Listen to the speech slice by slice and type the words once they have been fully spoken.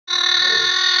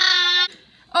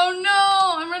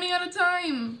running out of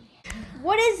time.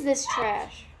 What is this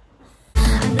trash?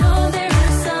 I know there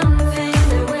is something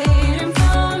they're waiting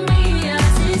for me. I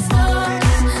see stars,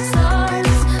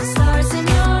 stars, stars in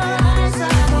your eyes. I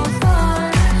go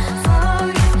far,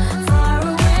 far, far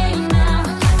away now.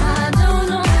 I don't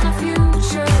know my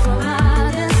future or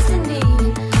my destiny,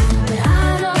 but I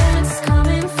know it's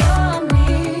coming for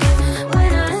me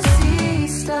when I see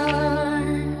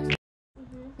stars.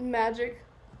 Magic.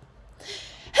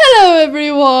 Hello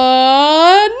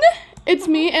everyone! It's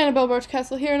me, Annabelle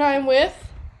Birchcastle here, and I'm with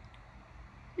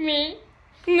me,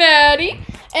 Maddie.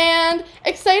 And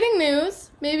exciting news,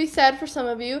 maybe sad for some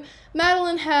of you,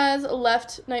 Madelyn has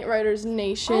left Knight Riders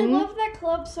Nation. I love that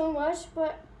club so much,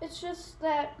 but it's just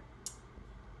that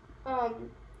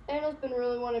Anna's been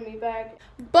really wanting me back.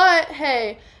 But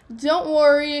hey, don't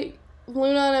worry,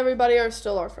 Luna and everybody are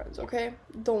still our friends, okay?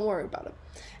 Don't worry about it.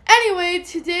 Anyway,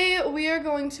 today we are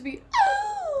going to be...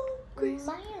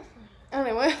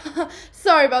 Anyway,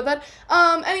 sorry about that.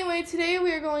 Anyway, today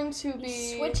we are going to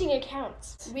be... switching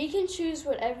accounts. We can choose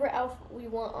whatever outfit we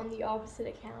want on the opposite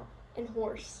account. And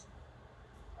horse.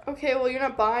 Okay, well, you're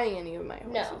not buying any of my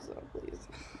horses, No. though, please.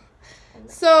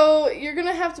 So, you're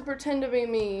gonna have to pretend to be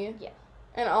me. Yeah.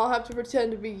 And I'll have to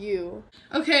pretend to be you.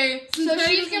 Okay, So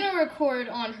she's gonna record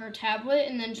on her tablet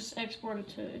and then just export it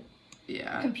to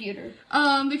computer.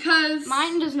 Because...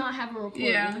 Mine does not have a recorder.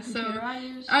 Yeah, the so computer I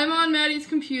use. I'm on Maddie's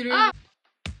computer. Ah.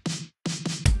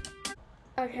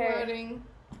 Okay. Loading.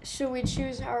 Should we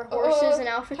choose our horses and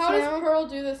outfits How now? does Pearl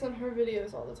do this in her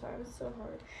videos all the time? It's so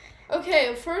hard.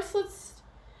 Okay, first let's...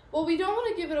 Well, we don't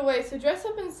want to give it away, so dress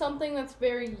up in something that's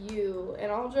very you, and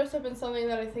I'll dress up in something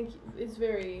that I think is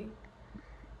very...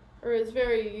 Or is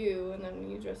very you, and then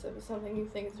you dress up as something you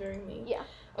think is very me. Yeah.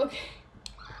 Okay.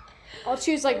 I'll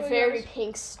choose like Oh my very gosh.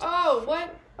 pink stuff. Oh,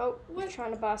 what? Oh, What? we're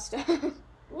trying to buy stuff.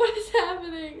 What is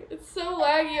happening? It's so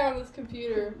laggy on this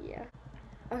computer. Yeah.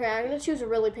 Okay, I'm gonna choose a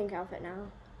really pink outfit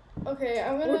now. Okay,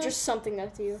 I'm gonna Or just something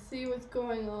that's you. see what's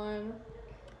going on.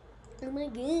 Oh my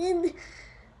god.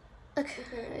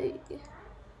 Okay.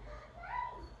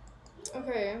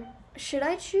 Okay. Should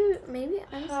I choose? Maybe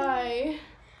I'm. Hi.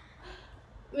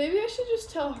 Maybe I should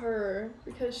just tell her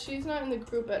because she's not in the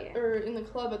group or in the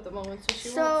club at the moment, so she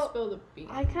won't spill the beans.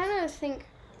 I kind of think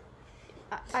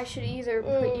I should either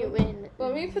put you in.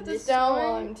 Let me put this down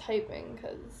while I'm typing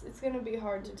because it's gonna be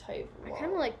hard to type. I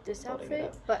kind of like this holding it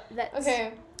outfit, up. but that's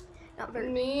Okay. not very.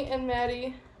 Me and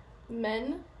Maddie,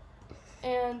 men,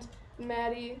 and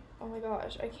Maddie. Oh my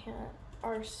gosh, I can't.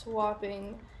 Are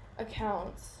swapping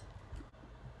accounts.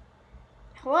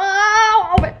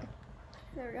 Hello. Open.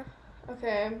 There we go.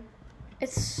 Okay.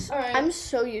 It's. All right. I'm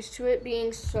so used to it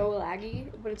being so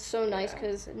laggy, but it's so nice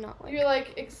because not like. You're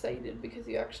like excited because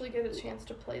you actually get a chance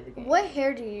to play the game. What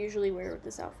hair do you usually wear with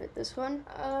this outfit? This one?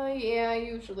 Yeah,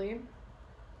 usually.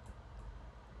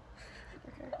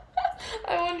 Okay.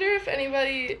 I wonder if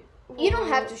anybody. You don't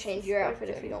will have to change your suspect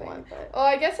outfit if you don't anything. want, but. Oh,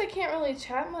 I guess I can't really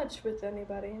chat much with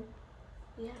anybody.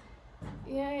 Yeah.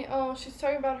 Yay! Oh, she's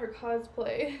talking about her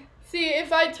cosplay. See,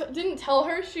 if I didn't tell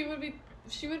her, she would be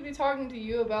talking to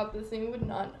you about this, and you would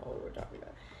not know what we're talking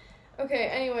about. Okay.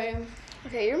 Anyway.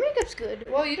 Okay, your makeup's good.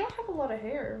 Well, you don't have a lot of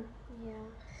hair. Yeah.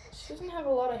 She doesn't have a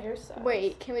lot of hairstyles.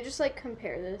 Wait, can we just like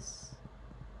compare this?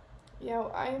 Yeah,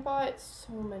 I bought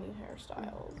so many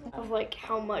hairstyles. Of like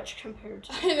how much compared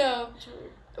to. I know.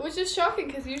 Which is shocking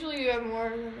because usually you have more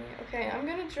than me. Okay, I'm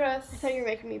gonna dress. I thought you were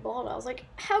making me bald. I was like,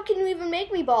 how can you even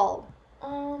make me bald?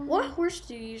 What What? horse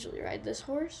do you usually ride? This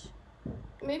horse?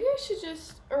 Maybe I should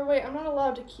just. Or wait, I'm not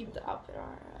allowed to keep the outfit,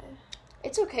 aren't I?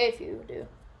 It's okay if you do.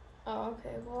 Oh,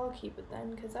 okay. Well, I'll keep it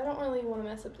then because I don't really want to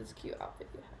mess up this cute outfit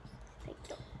you have. Thank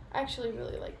you. I actually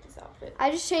really like this outfit.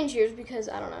 I just changed yours because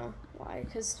I don't know why.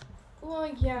 Because Well,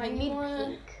 yeah, you you need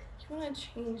wanna pink.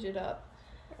 change it up.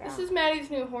 Yeah. This is Maddie's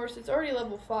new horse. It's already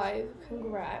level 5.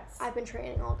 Congrats. I've been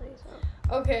training all day,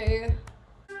 so. Okay.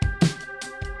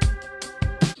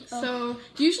 So,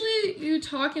 usually you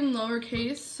talk in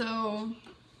lowercase, so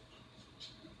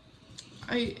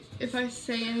if I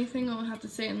say anything, I'll have to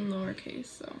say it in lowercase,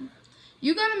 so.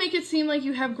 You gotta make it seem like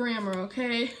you have grammar,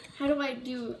 okay? How do I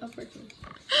do uppercase?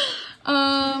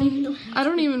 I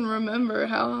don't even remember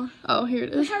how. Oh, here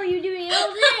it is. How are you doing it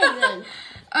all day then?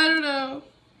 I don't know.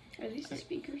 Are these the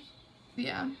speakers?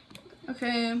 Yeah.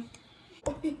 Okay.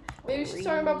 Maybe she's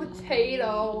talking about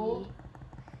potato.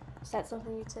 Is that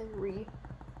something you'd say?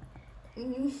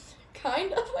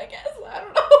 Kind of, I guess. I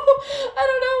don't know. I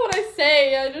don't know what I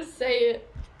say. I just say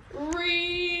it. Let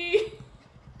me see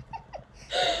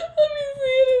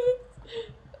it.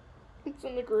 It's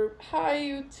in the group. Hi,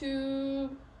 YouTube.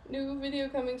 New video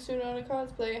coming soon on a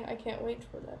cosplay. I can't wait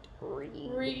for that.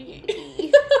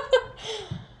 Read.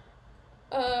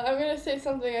 I'm gonna say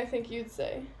something I think you'd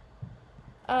say.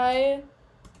 I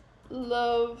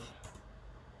love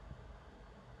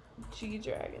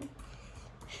G-Dragon.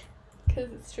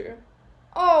 Because it's true.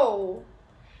 Oh!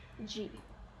 G.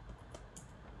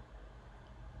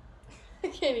 I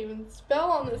can't even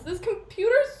spell on this. This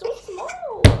computer's so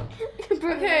small.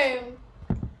 Okay.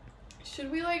 Should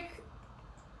we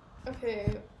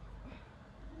okay.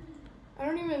 I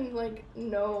don't even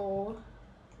know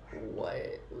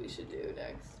what we should do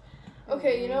next.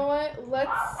 Okay, you know what? Let's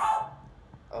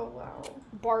oh wow.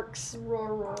 Barks.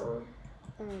 Roar.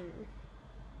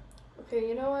 Okay,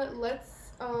 you know what?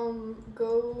 Let's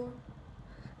go.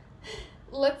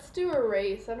 Let's do a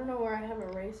race. I don't know where I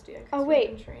haven't raced yet. Oh,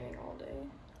 wait. We've been training all day.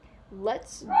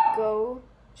 Let's go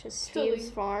to Steve's Tilly.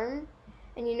 farm.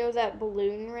 And you know that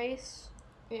balloon race?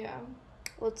 Yeah.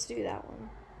 Let's do that one.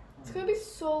 It's gonna be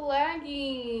so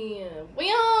laggy.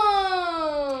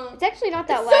 Weon! It's actually not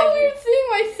that It's laggy. so weird seeing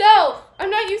myself. I'm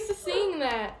not used to seeing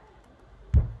that.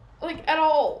 At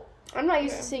all. I'm not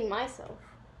used Okay. to seeing myself.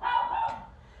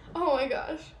 Oh my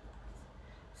gosh.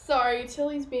 Sorry,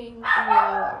 Tilly's being really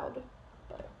loud.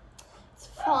 But it's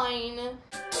fine.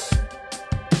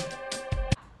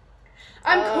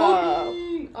 I'm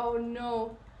Cody. Oh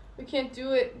no. We can't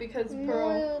do it because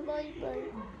Pearl.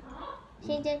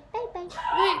 She did. Bye bye.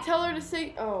 Wait, tell her to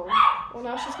say. Oh. Well,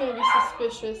 now she's gonna be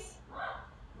suspicious.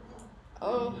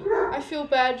 Oh. I feel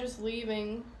bad just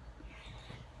leaving.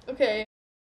 Okay.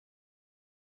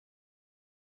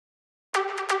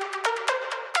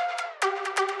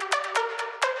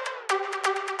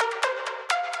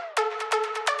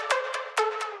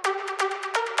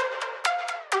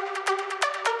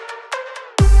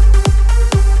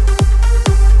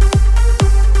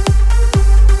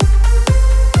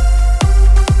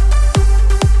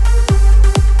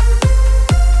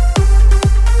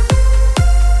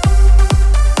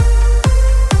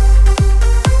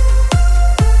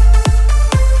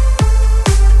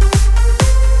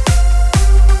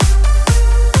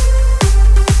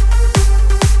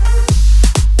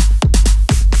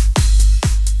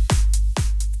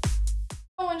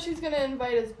 She's gonna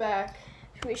invite us back.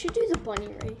 We should do the bunny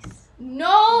race.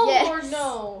 No Yes. or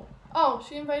no? Oh,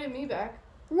 she invited me back.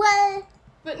 What?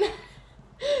 But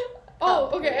oh,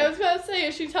 okay. I was gonna say,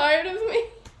 is she tired of me?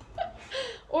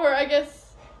 Or I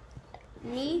guess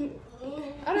Me?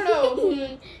 I don't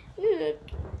know.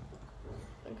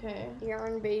 Okay.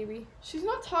 Yarn baby. She's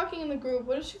not talking in the group.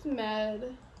 What if she's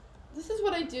mad? This is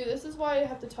what I do. This is why I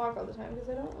have to talk all the time because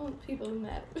I don't want people to be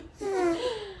mad.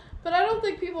 But I don't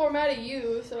think people are mad at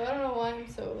you, so I don't know why I'm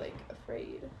so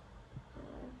afraid.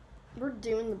 We're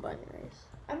doing the bunny race.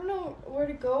 I don't know where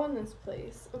to go in this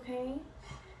place, okay?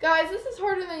 Guys, this is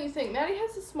harder than you think. Maddie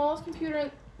has the smallest computer on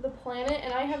the planet,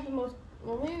 and I have the most,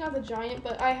 well, maybe not the giant,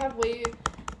 but I have way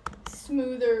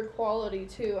smoother quality,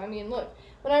 too. I mean, look,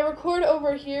 when I record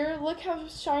over here, look how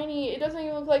shiny, it doesn't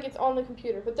even look like it's on the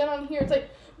computer. But then on here, it's like,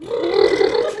 you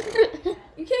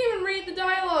can't even read the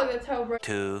dialogue, that's how bright.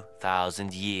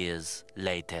 2,000 years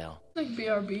later. Like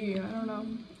BRB, I don't know.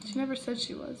 She never said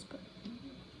she was, but.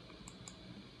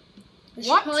 This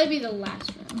What? should probably be the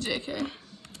last round. JK.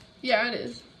 Yeah, it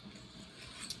is.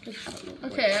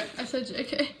 Okay, I said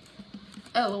JK.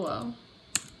 LOL.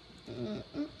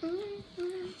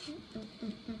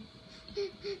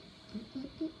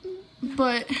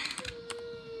 But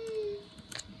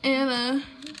Anna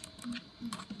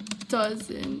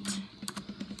doesn't.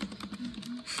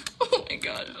 Oh my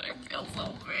gosh, I feel so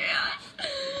bad.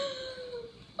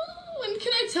 When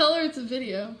can I tell her it's a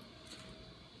video?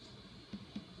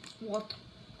 What?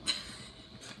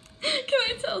 Can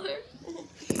I tell her? Oh,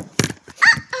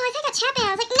 I got chat ban. I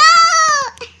was like, no!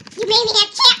 You made me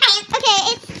have chat ban. Okay,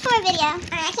 it's for a video.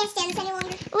 Alright, I can't stand this any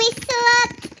longer. We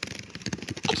swapped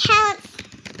accounts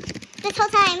this whole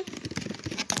time.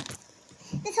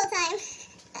 This whole time.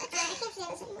 I can't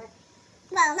stand this anymore.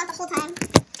 Well, not the whole time.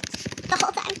 The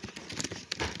whole time.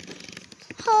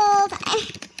 Whole time.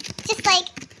 Just like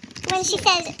when she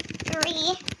says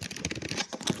re.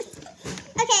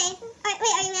 Okay. Alright,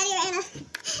 wait, are you Maddie or Anna?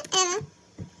 Anna.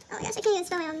 Oh my gosh, I can't even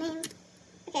spell my own name.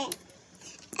 Okay.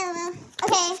 LOL.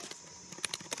 Okay.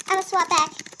 I'm gonna swap back.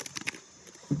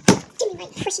 Give me my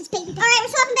precious baby. Alright, we're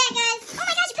swapping back, guys. Oh my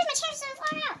gosh, you pushed my chair so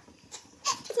far out.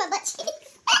 It's my butt cheeks.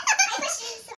 I pushed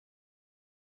it so.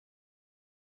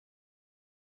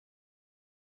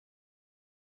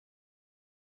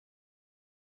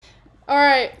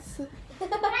 Alright.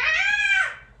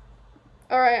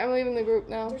 Alright, I'm leaving the group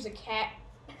now. There's a cat.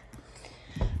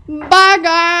 Bye,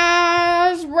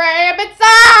 guys. Rabbits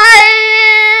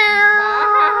eye.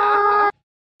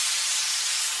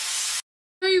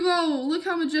 Whoa, look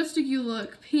how majestic you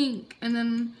look. Pink. And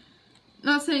then,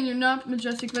 not saying you're not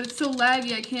majestic, but it's so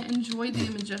laggy I can't enjoy the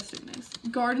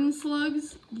majesticness. Garden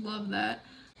slugs. Love that.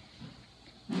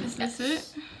 Is this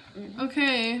it?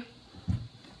 Okay.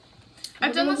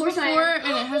 I've done this before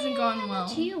and it hasn't gone well.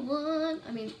 What do you want?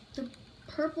 I mean, the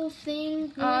purple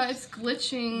thing. It's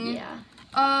glitching.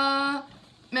 Yeah.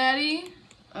 Maddie?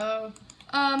 Oh.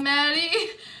 Maddie?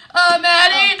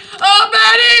 Maddie? Oh,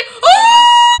 Maddie!